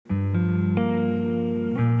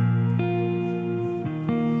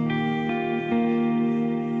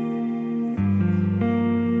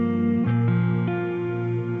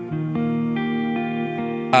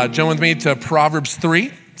Join with me to Proverbs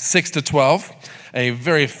 3, 6 to 12, a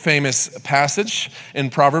very famous passage in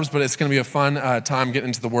Proverbs, but it's going to be a fun time getting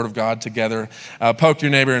into the Word of God together. Poke your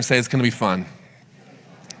neighbor and say, it's going to be fun.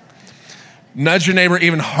 Nudge your neighbor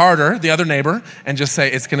even harder, the other neighbor, and just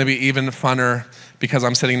say, it's going to be even funner because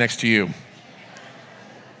I'm sitting next to you.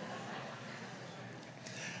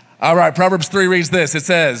 All right, Proverbs 3 reads this. It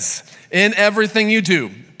says, in everything you do,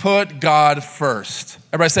 put God first.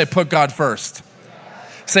 Everybody say, put God first.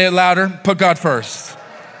 Say it louder, put God first.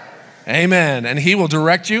 Amen. And he will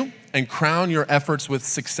direct you and crown your efforts with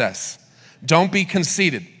success. Don't be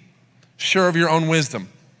conceited, sure of your own wisdom.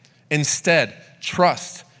 Instead,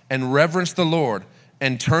 trust and reverence the Lord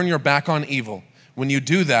and turn your back on evil. When you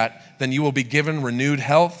do that, then you will be given renewed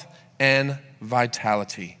health and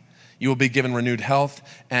vitality. You will be given renewed health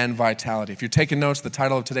and vitality. If you're taking notes, the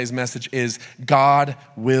title of today's message is God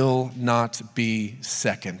Will Not Be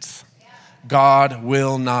Second. God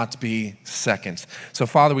will not be second. So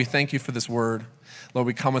Father, we thank you for this word. Lord,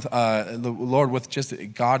 we come with, Lord, with just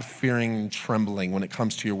God-fearing trembling when it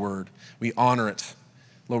comes to your word. We honor it.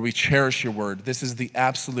 Lord, we cherish your word. This is the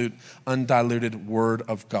absolute, undiluted word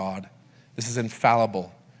of God. This is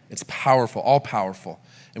infallible. It's powerful, all-powerful.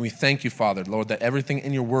 And we thank you, Father, Lord, that everything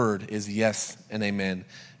in your word is yes and amen.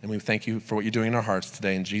 And we thank you for what you're doing in our hearts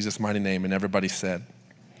today in Jesus' mighty name. And everybody said,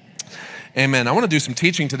 amen. I want to do some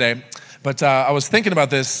teaching today. But I was thinking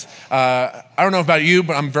about this. I don't know about you,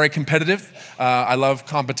 but I'm very competitive. I love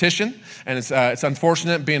competition. And it's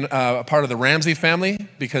unfortunate being a part of the Ramsey family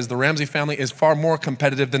because the Ramsey family is far more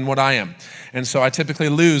competitive than what I am. And so I typically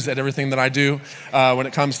lose at everything that I do when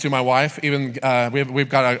it comes to my wife. Even we've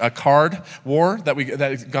got a card war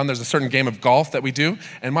there's a certain game of golf that we do.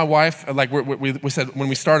 And my wife, like we said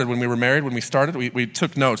when we were married, we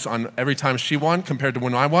took notes on every time she won compared to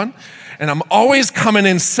when I won. And I'm always coming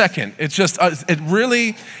in second. It's just,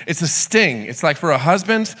 it's a sting. It's like for a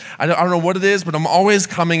husband, I don't know what it is, but I'm always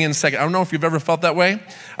coming in second. I don't know if you've ever felt that way.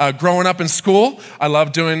 Growing up in school, I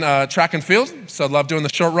loved doing track and field, so I loved doing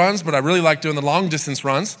the short runs, but I really liked doing the long distance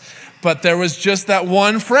runs. But there was just that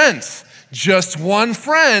one friend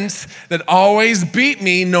that always beat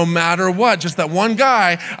me no matter what. Just that one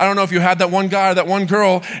guy. I don't know if you had that one guy or that one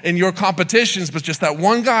girl in your competitions, but just that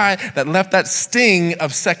one guy that left that sting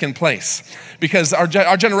of second place. Because our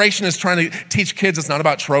generation is trying to teach kids it's not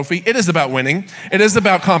about trophy. It is about winning. It is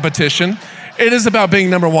about competition. It is about being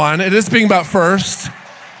number one. It is being about first.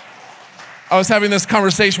 I was having this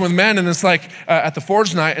conversation with men, and it's like at the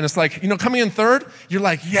Forge night, and it's like, coming in third, you're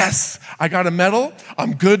like, yes, I got a medal.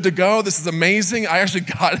 I'm good to go. This is amazing. I actually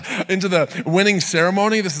got into the winning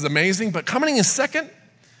ceremony. This is amazing. But coming in second,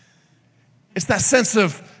 it's that sense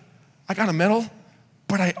of, I got a medal,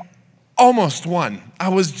 but I almost won. I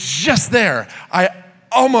was just there. I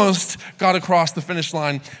almost got across the finish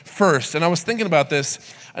line first. And I was thinking about this,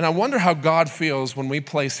 and I wonder how God feels when we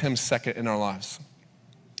place him second in our lives.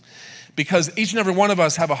 Because each and every one of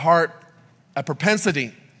us have a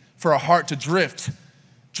propensity for a heart to drift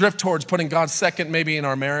towards putting God second maybe in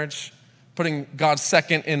our marriage, putting God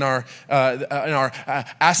second in our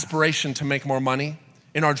aspiration to make more money,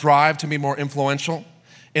 in our drive to be more influential,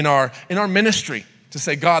 in our ministry to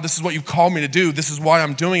say, God, this is what you've called me to do. This is why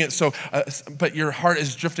I'm doing it. So, but your heart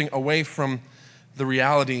is drifting away from the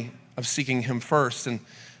reality of seeking him first. And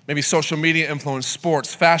maybe social media influence,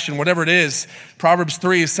 sports, fashion, whatever it is. Proverbs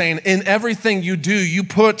 3 is saying, in everything you do, you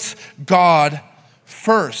put God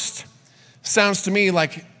first. Sounds to me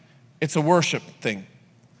like it's a worship thing.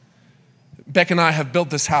 Beck and I have built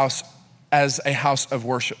this house as a house of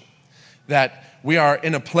worship. That we are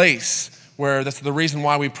in a place where that's the reason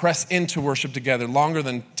why we press into worship together longer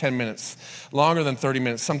than 10 minutes, longer than 30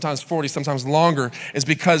 minutes, sometimes 40, sometimes longer, is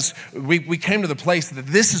because we came to the place that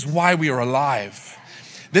this is why we are alive.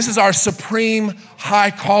 This is our supreme high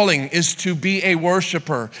calling, is to be a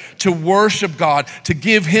worshiper, to worship God, to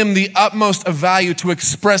give him the utmost of value, to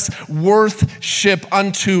express worship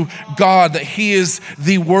unto God, that he is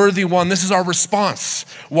the worthy one. This is our response.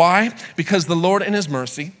 Why? Because the Lord in his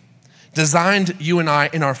mercy designed you and I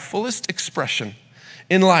in our fullest expression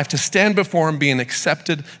in life to stand before him being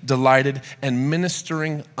accepted, delighted, and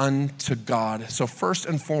ministering unto God. So first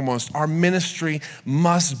and foremost, our ministry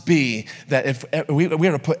must be that if we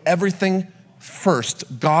are to put everything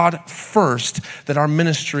first, God first, that our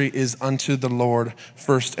ministry is unto the Lord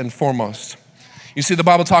first and foremost. You see, the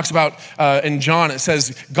Bible talks about, in John, it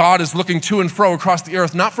says, God is looking to and fro across the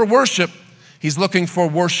earth, not for worship, he's looking for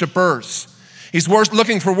worshipers. He's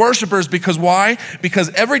looking for worshipers because why? Because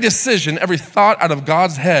every decision, every thought out of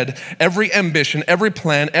God's head, every ambition, every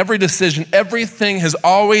plan, every decision, everything has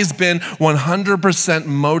always been 100%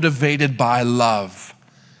 motivated by love.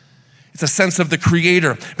 It's a sense of the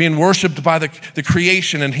creator being worshiped by the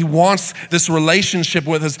creation, and he wants this relationship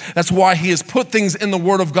with us. That's why he has put things in the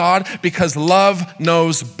Word of God, because love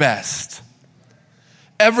knows best.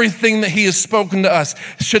 Everything that he has spoken to us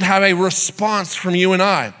should have a response from you and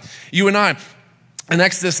I. You and I. In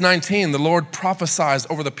Exodus 19, the Lord prophesies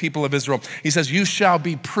over the people of Israel. He says, you shall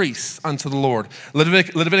be priests unto the Lord.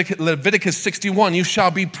 Leviticus 61, you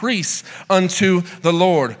shall be priests unto the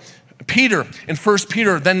Lord. Peter, in 1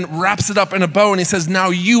 Peter, then wraps it up in a bow and he says, now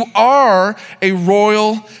you are a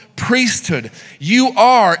royal priesthood. You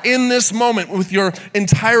are in this moment with your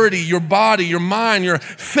entirety, your body, your mind, your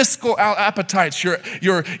physical appetites, your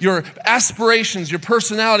aspirations, your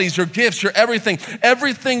personalities, your gifts, your everything.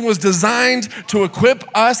 Everything was designed to equip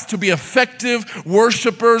us to be effective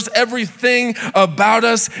worshipers. Everything about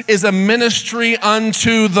us is a ministry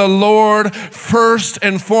unto the Lord first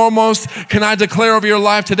and foremost. Can I declare over your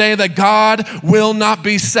life today that God will not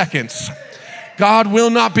be second? God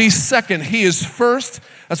will not be second. He is first.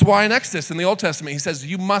 That's why in Exodus, in the Old Testament, he says,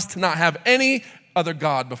 you must not have any other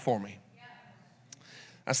God before me.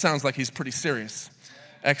 That sounds like he's pretty serious.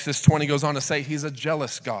 Exodus 20 goes on to say he's a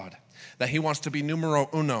jealous God, that he wants to be numero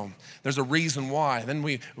uno. There's a reason why. Then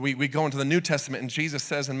we go into the New Testament, and Jesus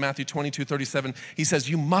says in Matthew 22:37, he says,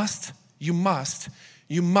 you must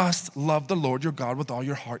love the Lord your God with all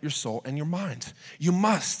your heart, your soul, and your mind. You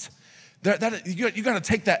must. You got to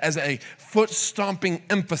take that as a foot-stomping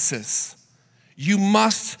emphasis. You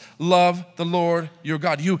must love the Lord your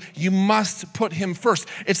God. You must put him first.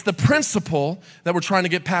 It's the principle that we're trying to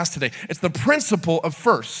get past today. It's the principle of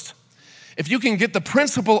first. If you can get the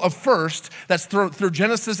principle of first, that's through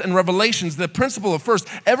Genesis and Revelations, the principle of first,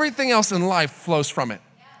 everything else in life flows from it.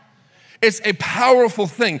 It's a powerful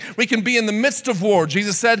thing. We can be in the midst of war.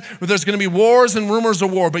 Jesus said there's going to be wars and rumors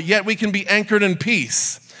of war, but yet we can be anchored in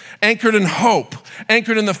peace. Anchored in hope,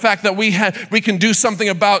 anchored in the fact that we can do something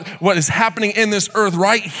about what is happening in this earth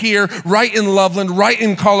right here, right in Loveland, right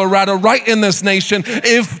in Colorado, right in this nation,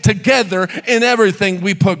 if together in everything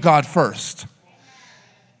we put God first.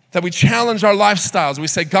 That we challenge our lifestyles. We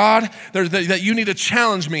say, God, that you need to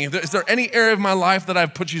challenge me. Is there any area of my life that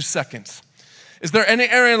I've put you second? Is there any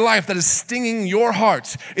area in life that is stinging your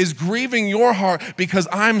heart, is grieving your heart because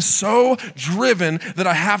I'm so driven that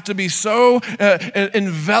I have to be so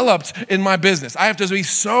enveloped in my business? I have to be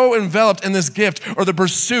so enveloped in this gift or the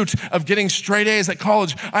pursuit of getting straight A's at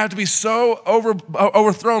college. I have to be so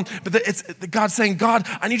overthrown. But it's God saying, God,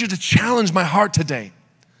 I need you to challenge my heart today.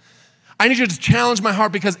 I need you to challenge my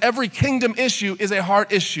heart, because every kingdom issue is a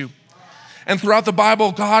heart issue. And throughout the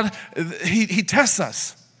Bible, God, he tests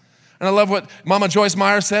us. And I love what Mama Joyce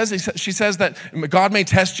Meyer says. She says that God may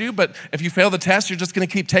test you, but if you fail the test, you're just going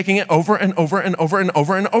to keep taking it over and over and over and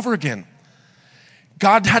over and over again.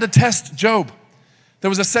 God had to test Job. There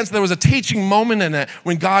was a teaching moment in it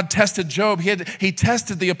when God tested Job. He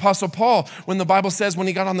tested the Apostle Paul when the Bible says when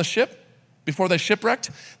he got on the ship, before they shipwrecked,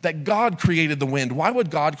 that God created the wind. Why would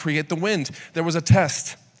God create the wind? There was a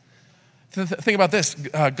test. Think about this.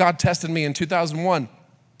 God tested me in 2001.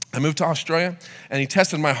 I moved to Australia, and he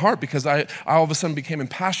tested my heart because I all of a sudden became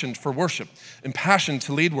impassioned for worship, impassioned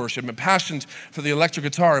to lead worship, impassioned for the electric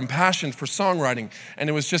guitar, impassioned for songwriting. And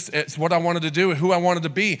it's what I wanted to do, who I wanted to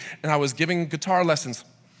be. And I was giving guitar lessons.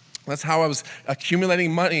 That's how I was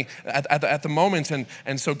accumulating money at the moment.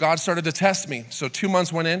 And so God started to test me. So 2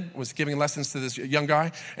 months went in, was giving lessons to this young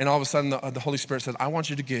guy. And all of a sudden, the Holy Spirit said, I want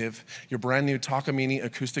you to give your brand new Takamine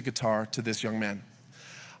acoustic guitar to this young man.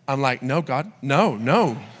 I'm like, no, God, no.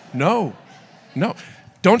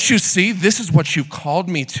 Don't you see? This is what you called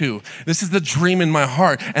me to. This is the dream in my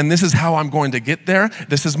heart, and this is how I'm going to get there.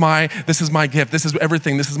 This is my gift. This is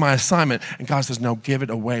everything. This is my assignment. And God says, no, give it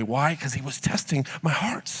away. Why? Because he was testing my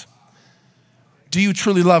heart. Do you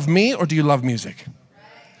truly love me, or do you love music?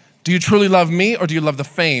 Do you truly love me, or do you love the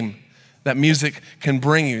fame that music can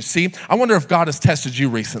bring you? See, I wonder if God has tested you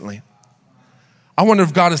recently. I wonder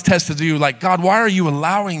if God has tested you, like, God, why are you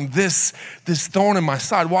allowing this thorn in my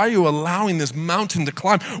side? Why are you allowing this mountain to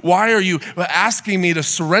climb? Why are you asking me to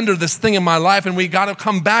surrender this thing in my life? And we got to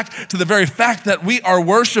come back to the very fact that we are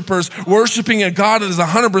worshipers, worshiping a God that is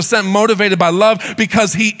 100% motivated by love,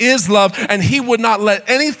 because he is love, and he would not let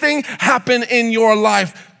anything happen in your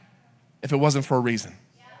life if it wasn't for a reason.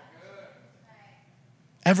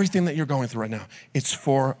 Everything that you're going through right now, it's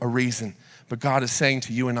for a reason. But God is saying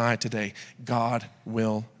to you and I today, God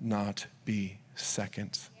will not be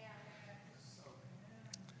second.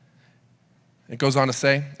 It goes on to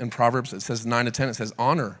say in Proverbs, it says 9-10, it says,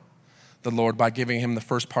 honor the Lord by giving him the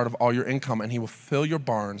first part of all your income, and he will fill your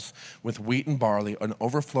barns with wheat and barley and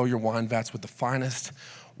overflow your wine vats with the finest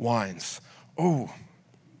wines. Oh,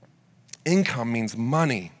 Income means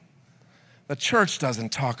money. The church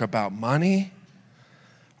doesn't talk about money.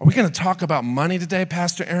 Are we going to talk about money today,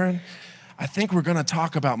 Pastor Aaron? I think we're going to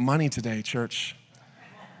talk about money today, church.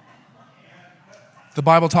 The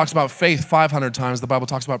Bible talks about faith 500 times. The Bible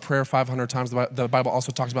talks about prayer 500 times. The Bible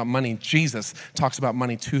also talks about money. Jesus talks about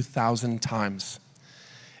money 2,000 times.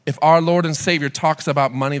 If our Lord and Savior talks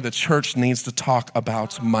about money, the church needs to talk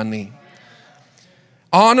about money.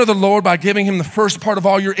 Honor the Lord by giving him the first part of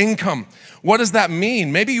all your income. What does that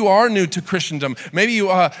mean? Maybe you are new to Christendom. Maybe you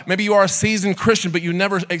are a seasoned Christian, but you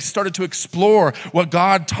never started to explore what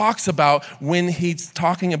God talks about when he's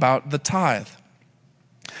talking about the tithe.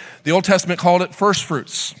 The Old Testament called it first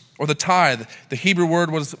fruits, or the tithe. The Hebrew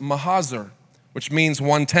word was mahazer, which means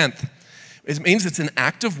 1/10. It means it's an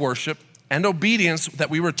act of worship and obedience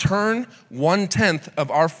that we return 1/10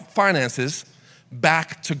 of our finances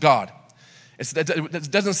back to God.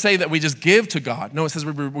 It doesn't say that we just give to God. No, it says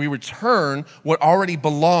we return what already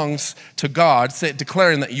belongs to God,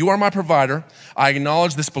 declaring that you are my provider. I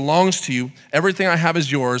acknowledge this belongs to you. Everything I have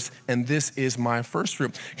is yours, and this is my first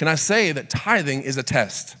fruit. Can I say that tithing is a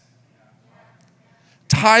test?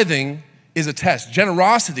 Tithing is a test.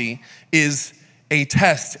 Generosity is a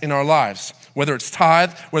test in our lives. Whether it's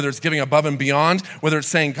tithe, whether it's giving above and beyond, whether it's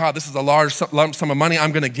saying, God, this is a large lump sum of money,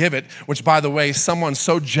 I'm going to give it, which, by the way, someone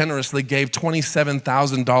so generously gave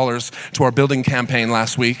 $27,000 to our building campaign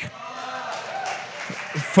last week.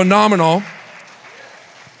 Phenomenal.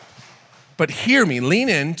 But hear me, lean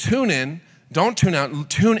in, tune in. Don't tune out,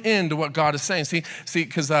 tune in to what God is saying. See,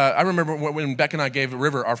 because I remember when Beck and I gave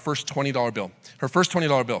River our first $20 bill, her first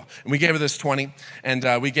 $20 bill. And we gave her this 20,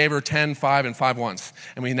 and we gave her 10, 5, and 5 ones.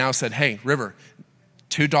 And we now said, hey, River,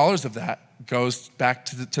 $2 of that goes back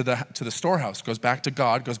to the storehouse, goes back to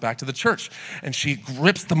God, goes back to the church. And she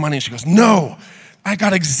grips the money and she goes, no, I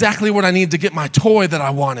got exactly what I need to get my toy that I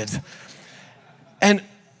wanted. And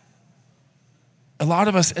a lot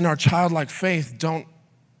of us in our childlike faith don't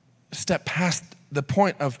step past the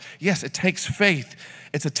point of, yes, it takes faith.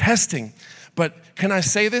 It's a testing. But can I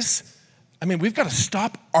say this? I mean, we've got to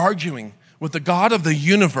stop arguing with the God of the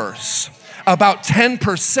universe about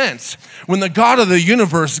 10% when the God of the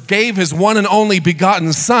universe gave his one and only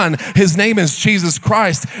begotten Son. His name is Jesus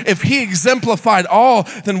Christ. If he exemplified all,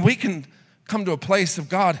 then we can come to a place of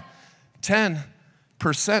God.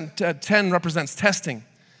 10%, 10 represents testing.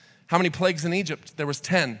 How many plagues in Egypt? There was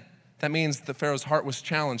 10. That means that Pharaoh's heart was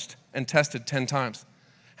challenged and tested 10 times.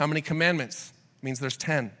 How many commandments? It means there's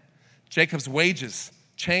 10. Jacob's wages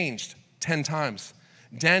changed 10 times.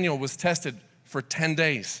 Daniel was tested for 10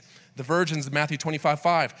 days. The virgins in Matthew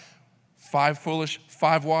 25:5, 5 foolish,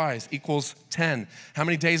 5 wise equals 10. How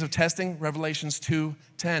many days of testing? Revelations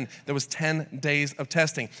 2:10. There was 10 days of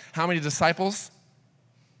testing. How many disciples?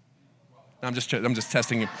 No, I'm just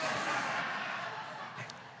testing you.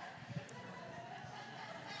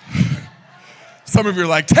 Some of you are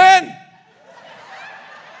like, 10.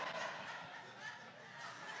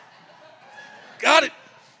 Got it.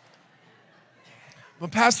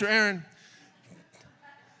 But Pastor Aaron,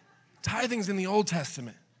 tithing's in the Old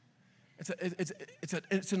Testament.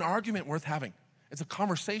 It's an argument worth having. It's a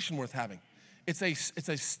conversation worth having. It's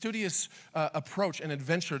a studious approach and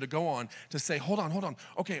adventure to go on to say, hold on.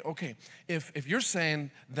 Okay. If you're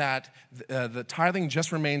saying that the tithing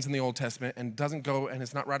just remains in the Old Testament and doesn't go and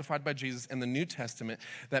is not ratified by Jesus in the New Testament,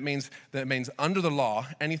 that means under the law,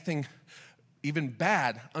 anything even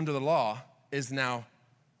bad under the law is now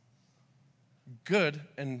good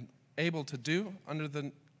and able to do under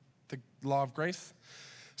the law of grace.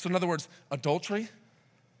 So in other words, adultery,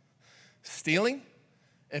 stealing,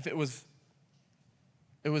 if it was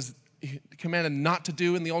commanded not to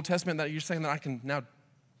do in the Old Testament, that you're saying that I can now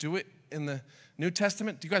do it in the New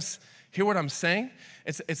Testament? Do you guys hear what I'm saying?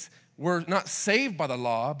 We're not saved by the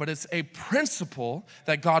law, but it's a principle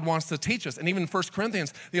that God wants to teach us. And even in 1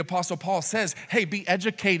 Corinthians, the Apostle Paul says, hey, be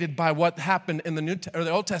educated by what happened in the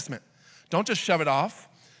Old Testament. Don't just shove it off.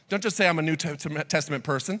 Don't just say I'm a New Testament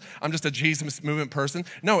person. I'm just a Jesus movement person.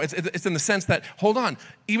 No, it's in the sense that, hold on,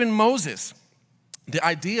 even Moses, the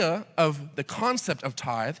idea of the concept of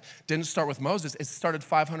tithe didn't start with Moses. It started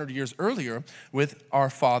 500 years earlier with our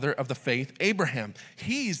father of the faith, Abraham.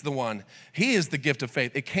 He's the one. He is the gift of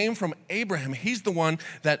faith. It came from Abraham. He's the one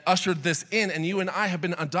that ushered this in, and you and I have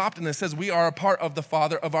been adopted, and it says we are a part of the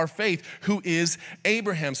father of our faith, who is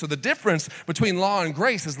Abraham. So the difference between law and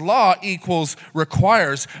grace is law equals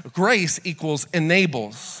requires, grace equals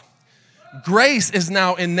enables. Grace is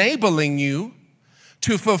now enabling you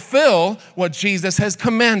to fulfill what Jesus has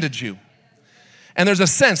commanded you. And there's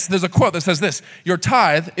a quote that says this: your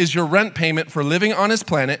tithe is your rent payment for living on his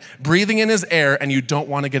planet, breathing in his air, and you don't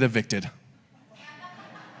want to get evicted.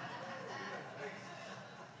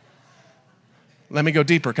 Let me go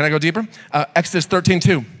deeper. Can I go deeper? Exodus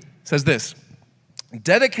 13:2 says this: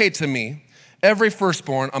 dedicate to me every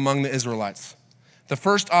firstborn among the Israelites. The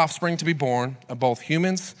first offspring to be born of both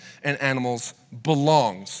humans and animals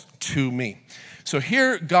belongs to me. So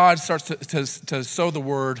here God starts to sow the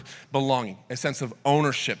word belonging, a sense of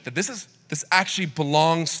ownership, that this actually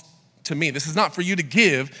belongs to me. This is not for you to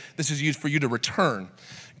give, this is used for you to return.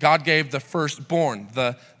 God gave the firstborn,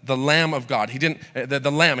 the lamb of God. He didn't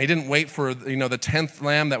wait for the 10th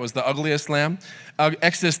lamb that was the ugliest lamb.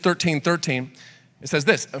 Exodus 13:13, it says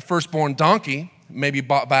this: a firstborn donkey may be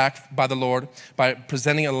bought back by the Lord by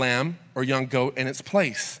presenting a lamb or young goat in its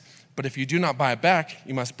place. But if you do not buy it back,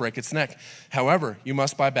 you must break its neck. However, you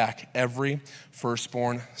must buy back every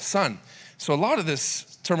firstborn son. So a lot of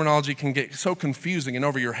this terminology can get so confusing and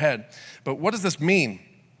over your head. But what does this mean?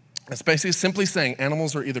 It's basically simply saying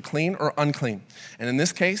animals are either clean or unclean. And in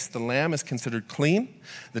this case, the lamb is considered clean.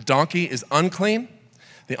 The donkey is unclean.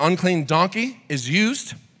 The unclean donkey is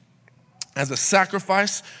used as a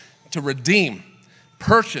sacrifice to redeem,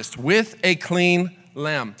 purchased with a clean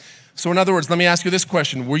lamb. So in other words, let me ask you this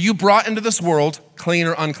question. Were you brought into this world clean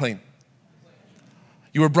or unclean?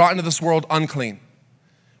 You were brought into this world unclean.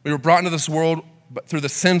 We were brought into this world through the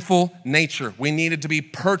sinful nature. We needed to be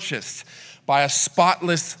purchased by a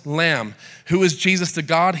spotless lamb. Who is Jesus to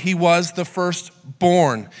God? He was the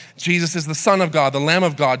firstborn. Jesus is the Son of God, the Lamb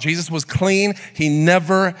of God. Jesus was clean. He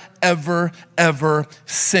never, ever, ever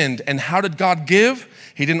sinned. And how did God give?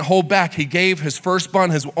 He didn't hold back. He gave his firstborn,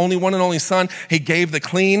 his only one and only son. He gave the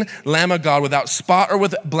clean Lamb of God without spot or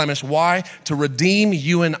with blemish. Why? To redeem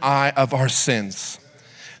you and I of our sins.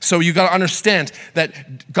 So you got to understand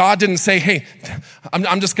that God didn't say, "Hey,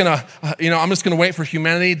 I'm just gonna wait for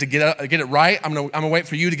humanity to get it right. I'm gonna wait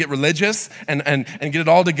for you to get religious and get it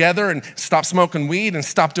all together and stop smoking weed and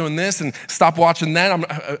stop doing this and stop watching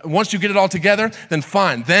that. Once you get it all together, then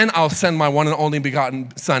fine. Then I'll send my one and only begotten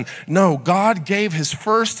son." No, God gave his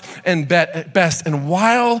first and best, and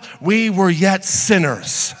while we were yet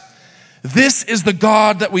sinners. This is the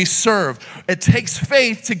God that we serve. It takes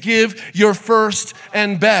faith to give your first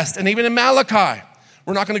and best. And even in Malachi,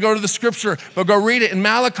 we're not going to go to the scripture, but go read it. In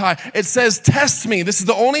Malachi, it says, test me. This is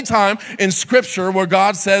the only time in scripture where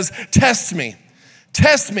God says, test me.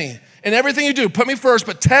 Test me. In everything you do, put me first,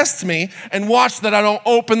 but test me and watch that I don't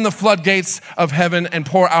open the floodgates of heaven and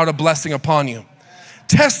pour out a blessing upon you.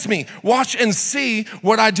 Test me, watch and see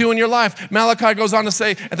what I do in your life. Malachi goes on to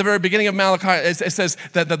say, at the very beginning of Malachi, it says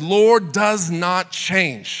that the Lord does not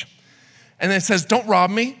change. And it says, don't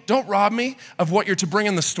rob me of what you're to bring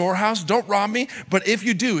in the storehouse. Don't rob me, but if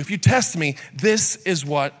you do, if you test me, this is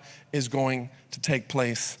what is going to take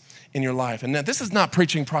place in your life. And this is not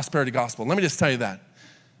preaching prosperity gospel. Let me just tell you that.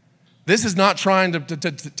 This is not trying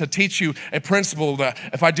to teach you a principle that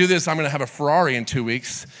if I do this, I'm gonna have a Ferrari in 2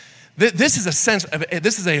 weeks. This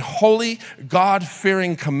is a holy,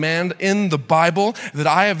 God-fearing command in the Bible that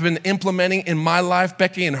I have been implementing in my life,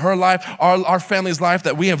 Becky in her life, our family's life,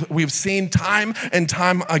 that we've seen time and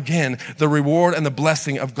time again, the reward and the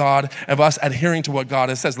blessing of God, of us adhering to what God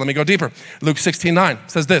has says. Let me go deeper. Luke 16:9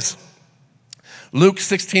 says this. Luke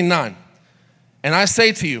 16:9, and I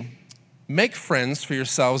say to you, make friends for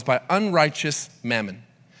yourselves by unrighteous mammon,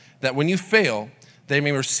 that when you fail, they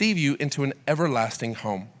may receive you into an everlasting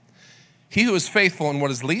home. He who is faithful in what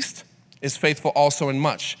is least is faithful also in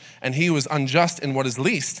much, and he who is unjust in what is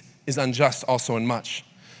least is unjust also in much.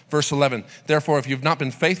 Verse 11, therefore, if you've not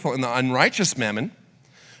been faithful in the unrighteous mammon,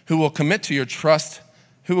 who will commit to your trust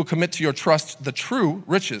the true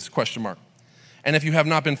riches, ? And if you have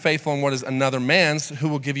not been faithful in what is another man's, who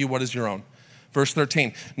will give you what is your own? Verse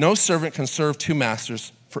 13, no servant can serve two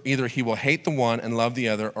masters, for either he will hate the one and love the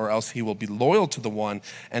other, or else he will be loyal to the one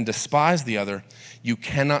and despise the other. You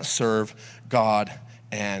cannot serve God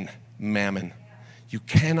and mammon. You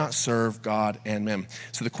cannot serve God and mammon.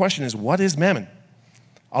 So the question is, what is mammon?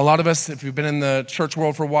 A lot of us, if you've been in the church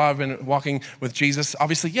world for a while, have been walking with Jesus,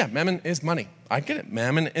 obviously, yeah, mammon is money. I get it,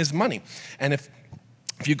 mammon is money. And if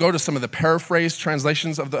you go to some of the paraphrased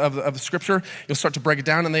translations of the scripture, you'll start to break it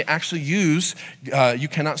down, and they actually use, you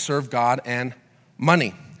cannot serve God and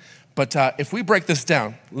money. But if we break this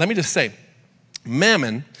down, let me just say,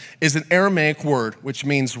 mammon is an Aramaic word which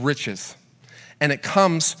means riches, and it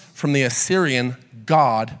comes from the Assyrian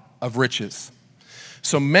god of riches.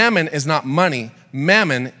 So mammon is not money,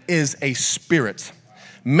 mammon is a spirit.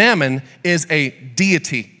 Mammon is a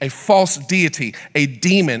deity, a false deity, a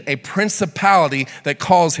demon, a principality that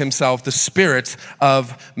calls himself the spirit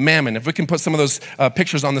of Mammon. If we can put some of those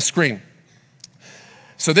pictures on the screen.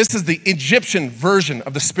 So this is the Egyptian version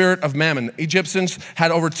of the spirit of Mammon. Egyptians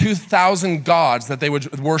had over 2,000 gods that they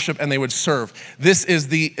would worship and they would serve. This is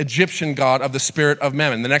the Egyptian god of the spirit of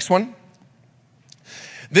Mammon. The next one.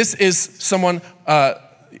 This is someone,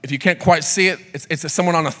 if you can't quite see it, it's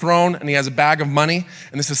someone on a throne and he has a bag of money.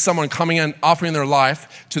 And this is someone coming in, offering their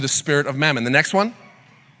life to the spirit of Mammon. The next one.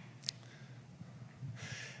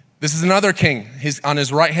 This is another king. He's on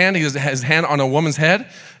his right hand. He has his hand on a woman's head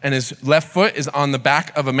and his left foot is on the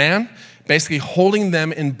back of a man, basically holding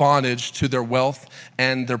them in bondage to their wealth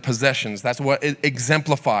and their possessions. That's what it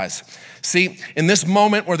exemplifies. See, in this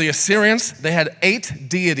moment where the Assyrians, they had 8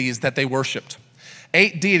 deities that they worshiped.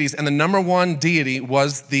 8 deities, and the number one deity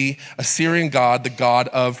was the Assyrian god, the god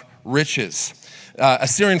of riches.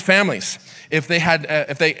 Assyrian families, if they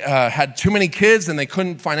had too many kids and they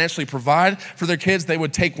couldn't financially provide for their kids, they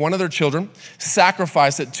would take one of their children,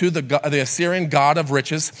 sacrifice it to the Assyrian god of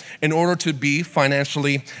riches in order to be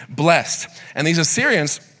financially blessed. And these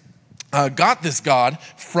Assyrians got this god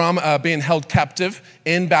from being held captive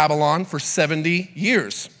in Babylon for 70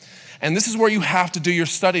 years. And this is where you have to do your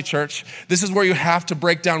study, church. This is where you have to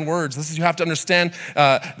break down words. You have to understand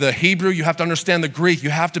the Hebrew. You have to understand the Greek. You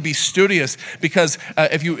have to be studious because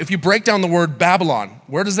if you break down the word Babylon,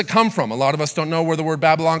 where does it come from? A lot of us don't know where the word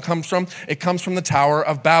Babylon comes from. It comes from the Tower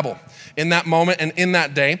of Babel. In that moment and in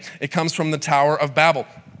that day, it comes from the Tower of Babel.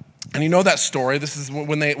 And you know that story. This is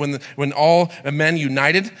when all men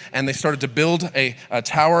united and they started to build a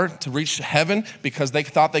tower to reach heaven because they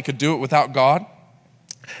thought they could do it without God.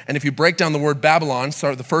 And if you break down the word Babylon,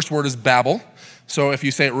 the first word is Babel. So if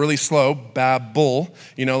you say it really slow, Babel,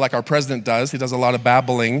 like our president does. He does a lot of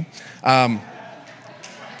babbling.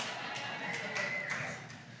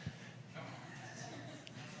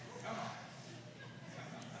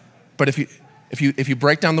 But if you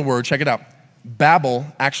break down the word, check it out. Babel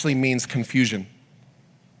actually means confusion.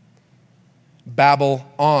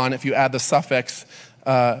 Babel-on, if you add the suffix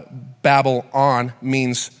Babel-on,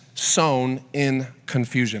 means sown in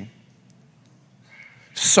confusion.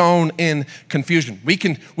 Sown in confusion. We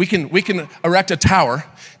can erect a tower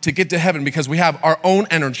to get to heaven because we have our own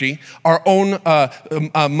energy, our own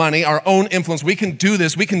money, our own influence. We can do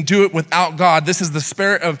this. We can do it without God. This is the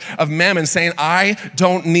spirit of Mammon saying, I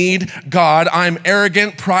don't need God. I'm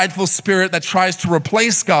arrogant, prideful spirit that tries to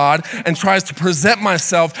replace God and tries to present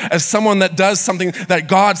myself as someone that does something that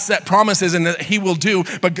God set promises and that he will do.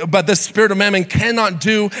 But the spirit of Mammon cannot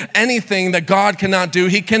do anything that God cannot do.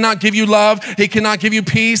 He cannot give you love. He cannot give you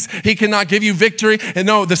peace. He cannot give you victory. And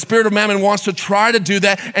no, the spirit of Mammon wants to try to do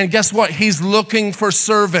that. And guess what? He's looking for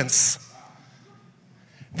servants.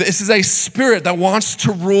 This is a spirit that wants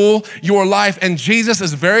to rule your life. And Jesus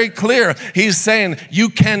is very clear. He's saying you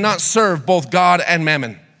cannot serve both God and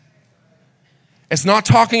Mammon. It's not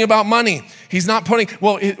talking about money. He's not putting,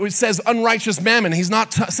 it says unrighteous mammon. He's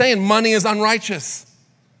not saying money is unrighteous.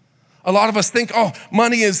 A lot of us think,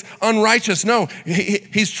 money is unrighteous. No,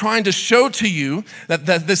 he's trying to show to you that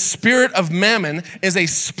the spirit of mammon is a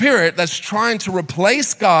spirit that's trying to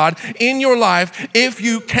replace God in your life if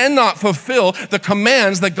you cannot fulfill the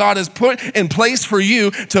commands that God has put in place for you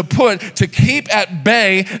to keep at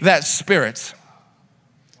bay that spirit.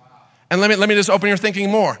 And let me just open your thinking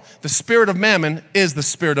more. The spirit of mammon is the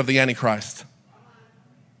spirit of the Antichrist.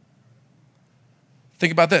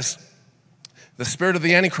 Think about this. The spirit of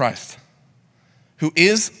the Antichrist, who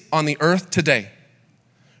is on the earth today,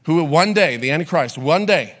 who will one day, the Antichrist, one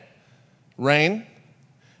day reign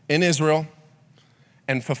in Israel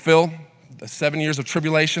and fulfill the 7 years of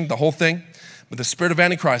tribulation, the whole thing. But the spirit of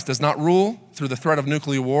Antichrist does not rule through the threat of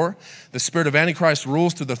nuclear war. The spirit of Antichrist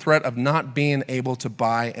rules through the threat of not being able to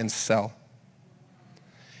buy and sell.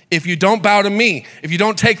 If you don't bow to me, if you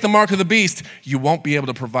don't take the mark of the beast, you won't be able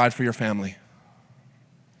to provide for your family.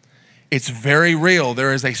 It's very real.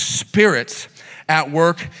 There is a spirit at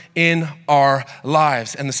work in our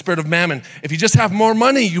lives. And the spirit of mammon, if you just have more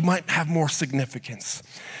money, you might have more significance.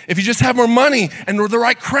 If you just have more money and the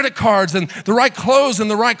right credit cards and the right clothes and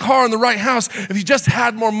the right car and the right house, if you just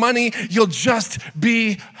had more money, you'll just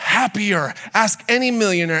be happier. Ask any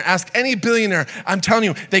millionaire, ask any billionaire. I'm telling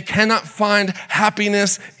you, they cannot find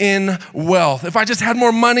happiness in wealth. If I just had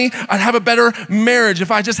more money, I'd have a better marriage.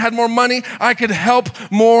 If I just had more money, I could help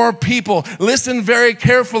more people. Listen very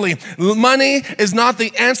carefully. Money is not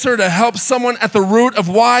the answer to help someone at the root of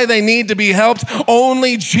why they need to be helped.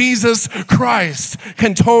 Only Jesus Christ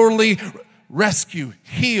can totally rescue,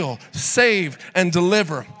 heal, save, and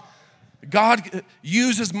deliver. God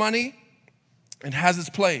uses money and has its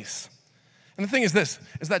place. And the thing is this,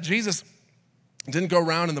 is that Jesus didn't go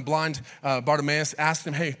around and the blind Bartimaeus asked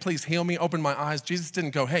him, hey, please heal me, open my eyes. Jesus didn't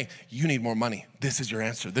go, hey, you need more money. This is your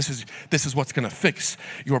answer. This is what's gonna fix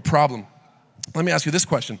your problem. Let me ask you this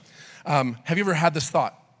question. Have you ever had this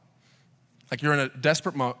thought? Like you're in a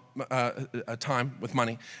desperate time with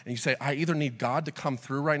money and you say, I either need God to come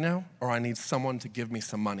through right now or I need someone to give me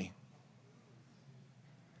some money.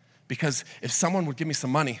 Because if someone would give me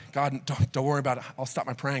some money, God, don't worry about it. I'll stop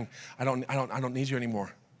my praying. I don't need you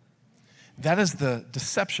anymore. That is the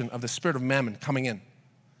deception of the spirit of mammon coming in.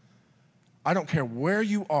 I don't care where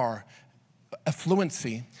you are,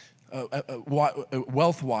 affluency,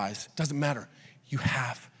 wealth-wise, doesn't matter. You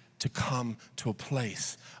have to come to a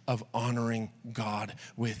place of honoring God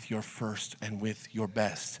with your first and with your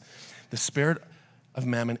best. The spirit of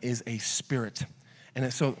mammon is a spirit.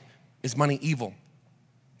 And so is money evil?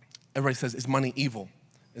 Everybody says, is money evil?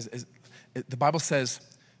 The Bible says,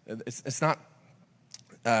 it's not,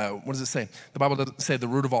 what does it say? The Bible doesn't say the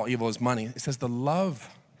root of all evil is money. It says the love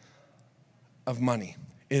of money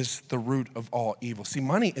is the root of all evil. See,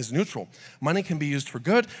 money is neutral. Money can be used for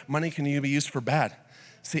good. Money can be used for bad.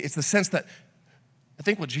 See, it's the sense that, I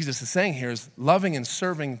think what Jesus is saying here is loving and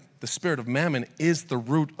serving the spirit of mammon is the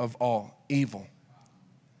root of all evil.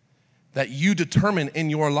 That you determine in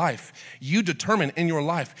your life. You determine in your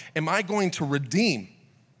life, am I going to redeem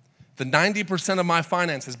the 90% of my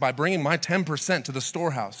finances by bringing my 10% to the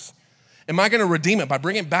storehouse? Am I gonna redeem it by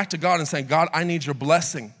bringing it back to God and saying, God, I need your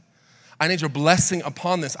blessing. I need your blessing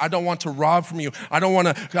upon this. I don't want to rob from you. I don't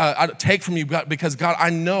want to take from you, God, because God,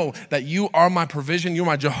 I know that you are my provision. You're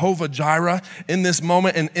my Jehovah Jireh. In this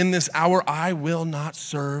moment and in this hour, I will not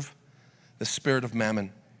serve the spirit of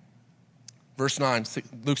mammon. Verse 9,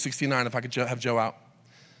 Luke 16:9, if I could have Joe out.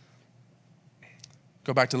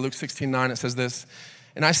 Go back to Luke 16:9, it says this,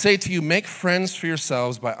 and I say to you, make friends for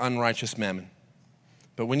yourselves by unrighteous mammon.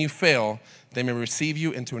 But when you fail, they may receive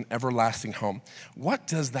you into an everlasting home. What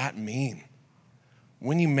does that mean?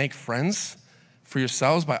 When you make friends for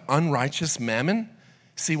yourselves by unrighteous mammon?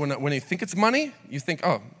 See, when you think it's money, you think,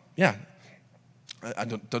 oh, yeah, I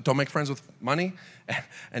don't make friends with money.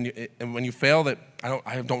 And when you fail, that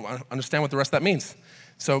I don't understand what the rest of that means.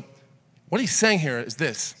 So what he's saying here is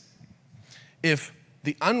this. If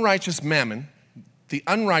the unrighteous mammon, the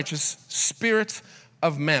unrighteous spirit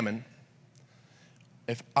of mammon,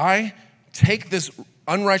 if I take this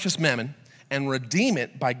unrighteous mammon and redeem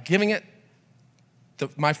it by giving it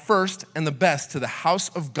my first and the best to the house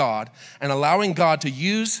of God and allowing God to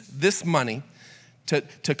use this money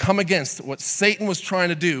to come against what Satan was trying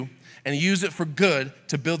to do and use it for good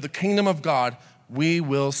to build the kingdom of God, we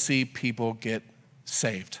will see people get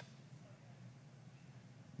saved.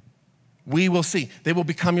 We will see. They will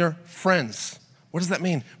become your friends. What does that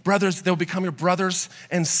mean? Brothers, they'll become your brothers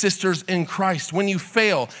and sisters in Christ. When you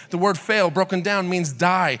fail, the word fail broken down means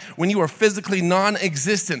die. When you are physically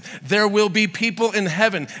non-existent, there will be people in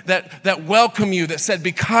heaven that welcome you, that said,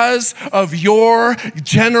 because of your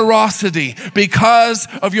generosity, because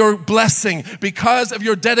of your blessing, because of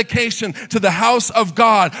your dedication to the house of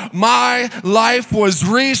God, my life was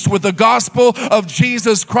reached with the gospel of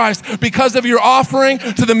Jesus Christ. Because of your offering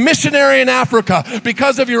to the missionary in Africa,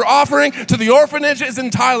 because of your offering to the orphanage is in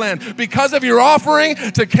Thailand, because of your offering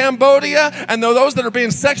to Cambodia and those that are being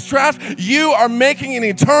sex trafficked, you are making an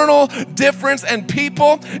eternal difference. And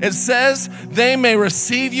people, it says, they may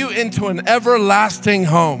receive you into an everlasting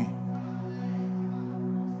home.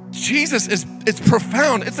 Jesus it's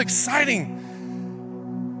profound, it's exciting,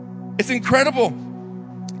 it's incredible.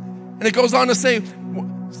 And it goes on to say,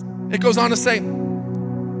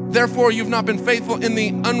 therefore, you've not been faithful in the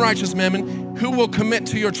unrighteous mammon. Who will commit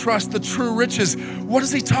to your trust the true riches? What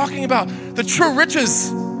is he talking about? The true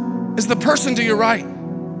riches is the person to your right,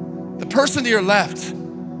 the person to your left.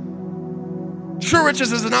 True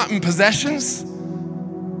riches is not in possessions.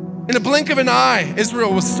 In a blink of an eye,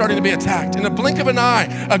 Israel was starting to be attacked. In a blink of an eye,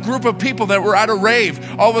 a group of people that were at a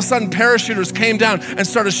rave, all of a sudden parachuters came down and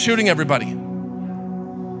started shooting everybody.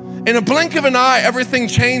 In a blink of an eye, everything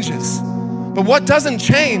changes. But what doesn't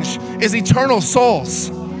change is eternal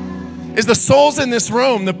souls. Is the souls in this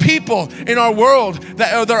room, the people in our world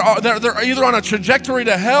that they're either on a trajectory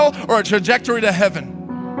to hell or a trajectory to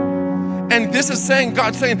heaven. And this is saying,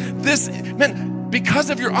 God's saying, this, man, because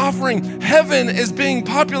of your offering, heaven is being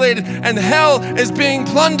populated and hell is being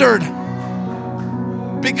plundered.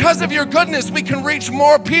 Because of your goodness, we can reach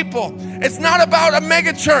more people. It's not about a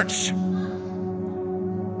mega church.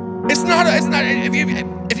 It's not,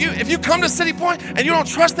 if you come to Citipointe and you don't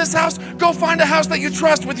trust this house, go find a house that you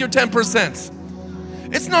trust with your 10%.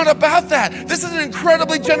 It's not about that. This is an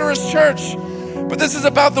incredibly generous church. But this is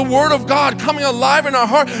about the word of God coming alive in our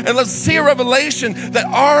heart. And let's see a revelation that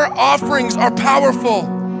our offerings are powerful,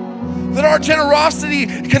 that our generosity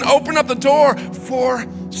can open up the door for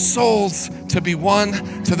souls to be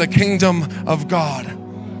won to the kingdom of God.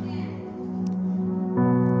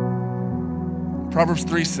 Proverbs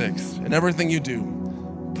 3:6, in everything you do,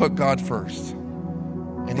 put God first,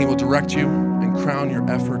 and he will direct you and crown your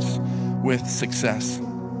efforts with success.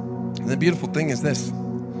 And the beautiful thing is this: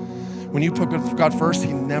 when you put God first,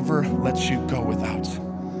 he never lets you go without.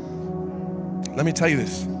 Let me tell you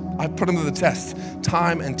this. I've put him to the test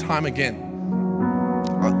time and time again.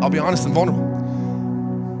 I'll be honest and vulnerable.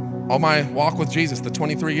 All my walk with Jesus, the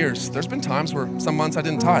 23 years, there's been times where some months I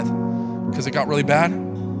didn't tithe because it got really bad.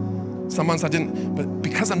 Some months I didn't, but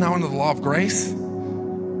because I'm now under the law of grace,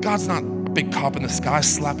 God's not a big cop in the sky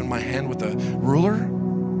slapping my hand with a ruler.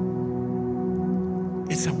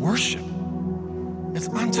 It's a worship. It's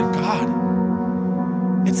unto God.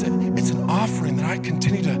 It's an offering that I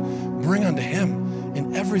continue to bring unto him.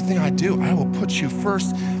 In everything I do, I will put you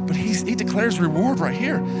first. But he declares reward right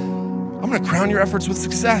here. I'm gonna crown your efforts with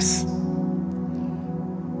success.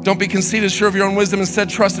 Don't be conceited, sure of your own wisdom. Instead,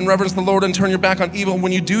 trust and reverence the Lord and turn your back on evil.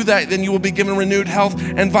 When you do that, then you will be given renewed health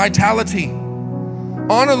and vitality.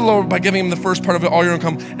 Honor the Lord by giving him the first part of all your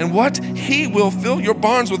income. And what? He will fill your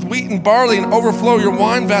barns with wheat and barley and overflow your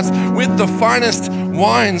wine vats with the finest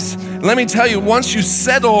wines. Let me tell you, once you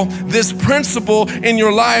settle this principle in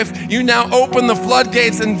your life, you now open the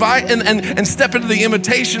floodgates and step into the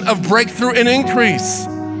invitation of breakthrough and increase.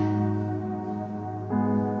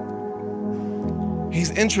 He's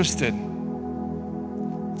interested.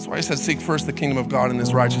 That's why he said, seek first the kingdom of God and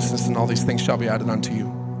his righteousness, and all these things shall be added unto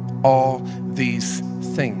you. All these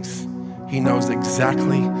things. He knows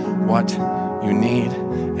exactly what you need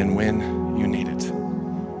and when you need it.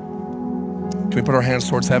 Can we put our hands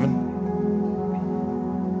towards heaven?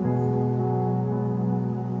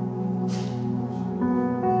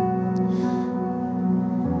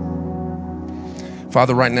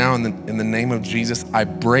 Father, right now in the name of Jesus, I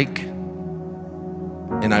break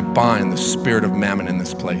and I bind the spirit of mammon in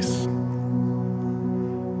this place.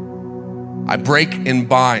 I break and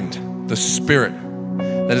bind the spirit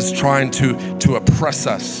that is trying to oppress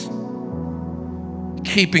us,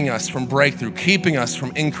 keeping us from breakthrough, keeping us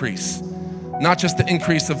from increase. Not just the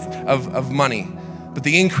increase of money, but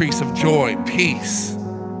the increase of joy, peace,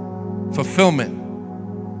 fulfillment,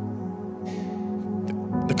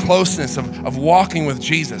 the closeness of walking with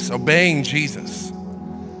Jesus, obeying Jesus.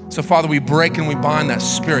 So Father, we break and we bind that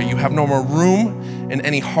spirit. You have no more room in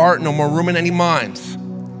any heart, no more room in any minds.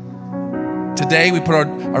 Today we put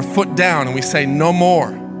our foot down and we say no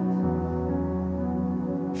more.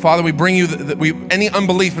 Father, we bring you any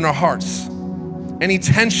unbelief in our hearts, any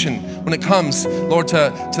tension when it comes, Lord,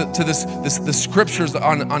 to the scriptures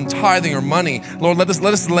on tithing or money. Lord, let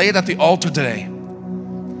us lay it at the altar today.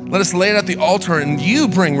 Let us lay it at the altar, and you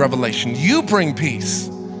bring revelation. You bring peace.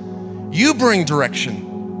 You bring direction.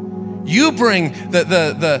 You bring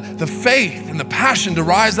the faith and the passion to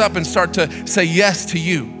rise up and start to say yes to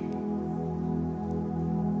you.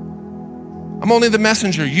 I'm only the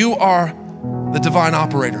messenger. You are the divine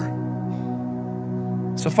operator.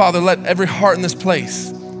 So Father, let every heart in this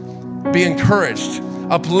place be encouraged,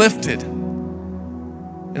 uplifted.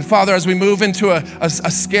 And Father, as we move into a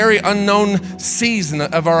scary, unknown season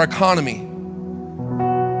of our economy,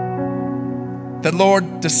 that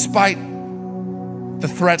Lord, despite the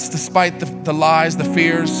threats, despite the lies, the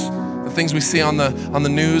fears, the things we see on the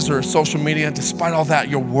news or social media, despite all that,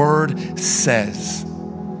 your word says.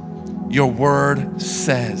 Your word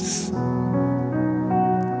says.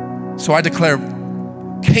 So I declare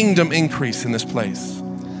kingdom increase in this place.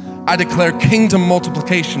 I declare kingdom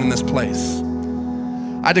multiplication in this place.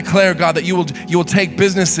 I declare, God, that you will take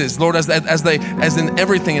businesses, Lord, as in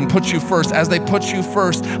everything, and put you first. As they put you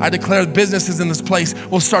first, I declare businesses in this place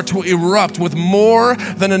will start to erupt with more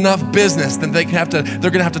than enough business that they're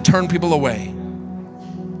gonna have to turn people away.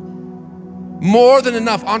 More than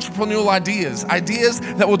enough entrepreneurial ideas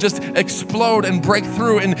that will just explode and break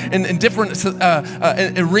through in different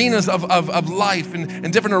arenas of life,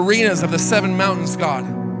 in different arenas of the seven mountains, God.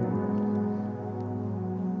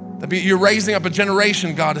 You're raising up a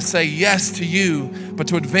generation, God, to say yes to you, but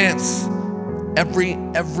to advance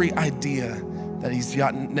every idea that he's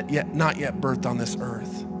not yet birthed on this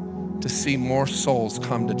earth, to see more souls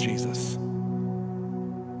come to Jesus.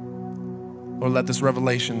 Lord, let this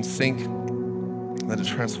revelation sink. Let it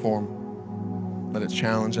transform, let it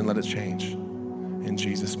challenge, and let it change. In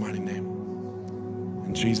Jesus' mighty name.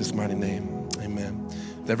 In Jesus' mighty name, amen.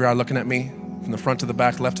 With every eye looking at me, from the front to the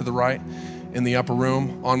back, left to the right, in the upper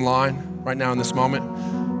room, online, right now in this moment,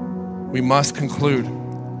 we must conclude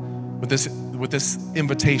with this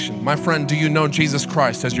invitation. My friend, do you know Jesus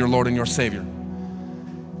Christ as your Lord and your Savior?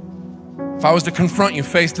 If I was to confront you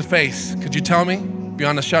face to face, could you tell me,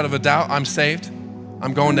 beyond a shadow of a doubt, I'm saved,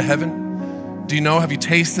 I'm going to heaven? Do you know, have you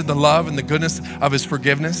tasted the love and the goodness of his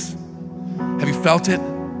forgiveness? Have you felt it?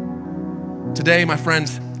 Today, my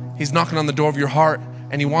friends, he's knocking on the door of your heart,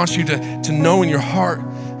 and he wants you to know in your heart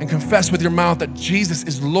and confess with your mouth that Jesus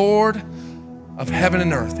is Lord of heaven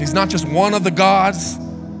and earth. He's not just one of the gods.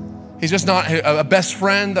 He's just not a best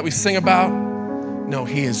friend that we sing about. No,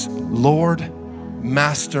 he is Lord,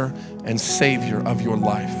 Master, and Savior of your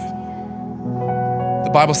life. The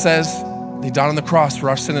Bible says he died on the cross for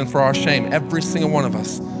our sin and for our shame. Every single one of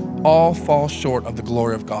us all fall short of the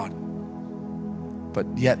glory of God. But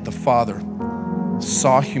yet the Father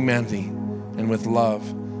saw humanity and with love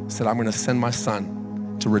said, I'm gonna send my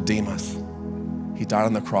son to redeem us. He died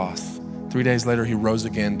on the cross. 3 days later, he rose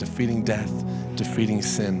again, defeating death, defeating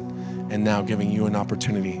sin, and now giving you an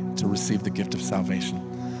opportunity to receive the gift of salvation.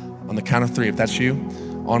 On the count of three, if that's you,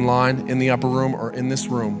 online, in the upper room, or in this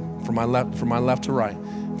room, from my left to right,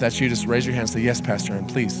 if that's you, just raise your hand and say, yes, Pastor, and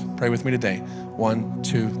please pray with me today. 1,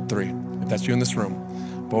 2, 3. If that's you in this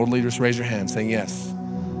room, boldly just raise your hand saying yes.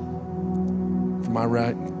 From my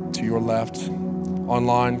right to your left,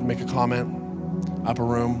 online, make a comment. Upper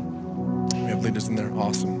room, we have leaders in there,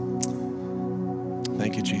 awesome.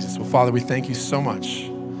 Thank you, Jesus. Well, Father, we thank you so much.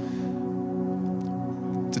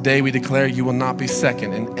 Today we declare you will not be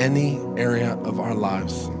second in any area of our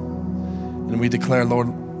lives. And we declare, Lord,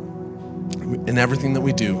 in everything that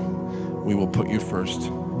we do, we will put you first.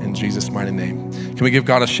 In Jesus' mighty name. Can we give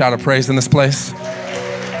God a shout of praise in this place?